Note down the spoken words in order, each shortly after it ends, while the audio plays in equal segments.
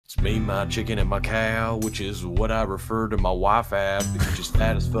It's me, my chicken, and my cow, which is what I refer to my wife as because she's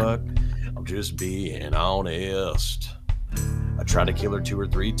fat as fuck. I'm just being honest. I tried to kill her 2 or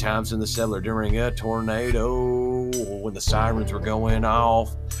 3 times in the cellar during a tornado when the sirens were going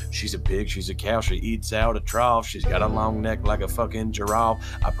off. She's a pig, she's a cow, she eats out a trough. She's got a long neck like a fucking giraffe.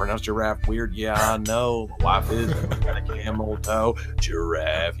 I pronounce giraffe weird, yeah, I know. My wife is got a camel toe.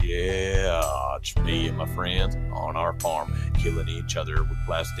 Giraffe, yeah. It's me and my friends on our farm killing each other with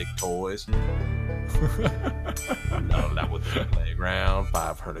plastic toys. Not allowed with the playground,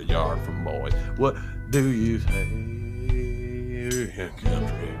 500 yards from boys. What do you say?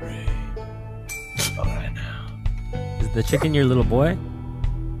 Country rain. All right now. Is the chicken your little boy?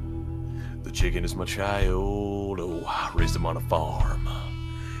 The chicken is my child. Oh, I raised him on a farm.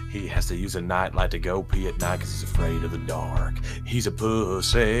 He has to use a nightlight to go pee at night because he's afraid of the dark. He's a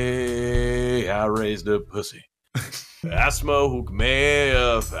pussy. I raised a pussy. I smoke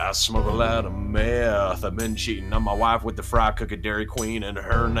meth. I smoke a lot of meth. I've been cheating on my wife with the fry cook at Dairy Queen, and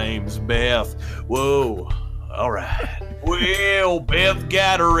her name's Beth. Whoa. All right. Well, Beth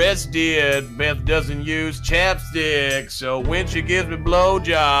got arrested. Beth doesn't use chapstick, so when she gives me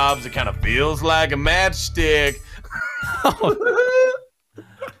blowjobs, it kind of feels like a matchstick.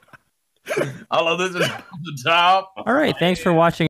 All of this is off the top. All right. Thanks for watching.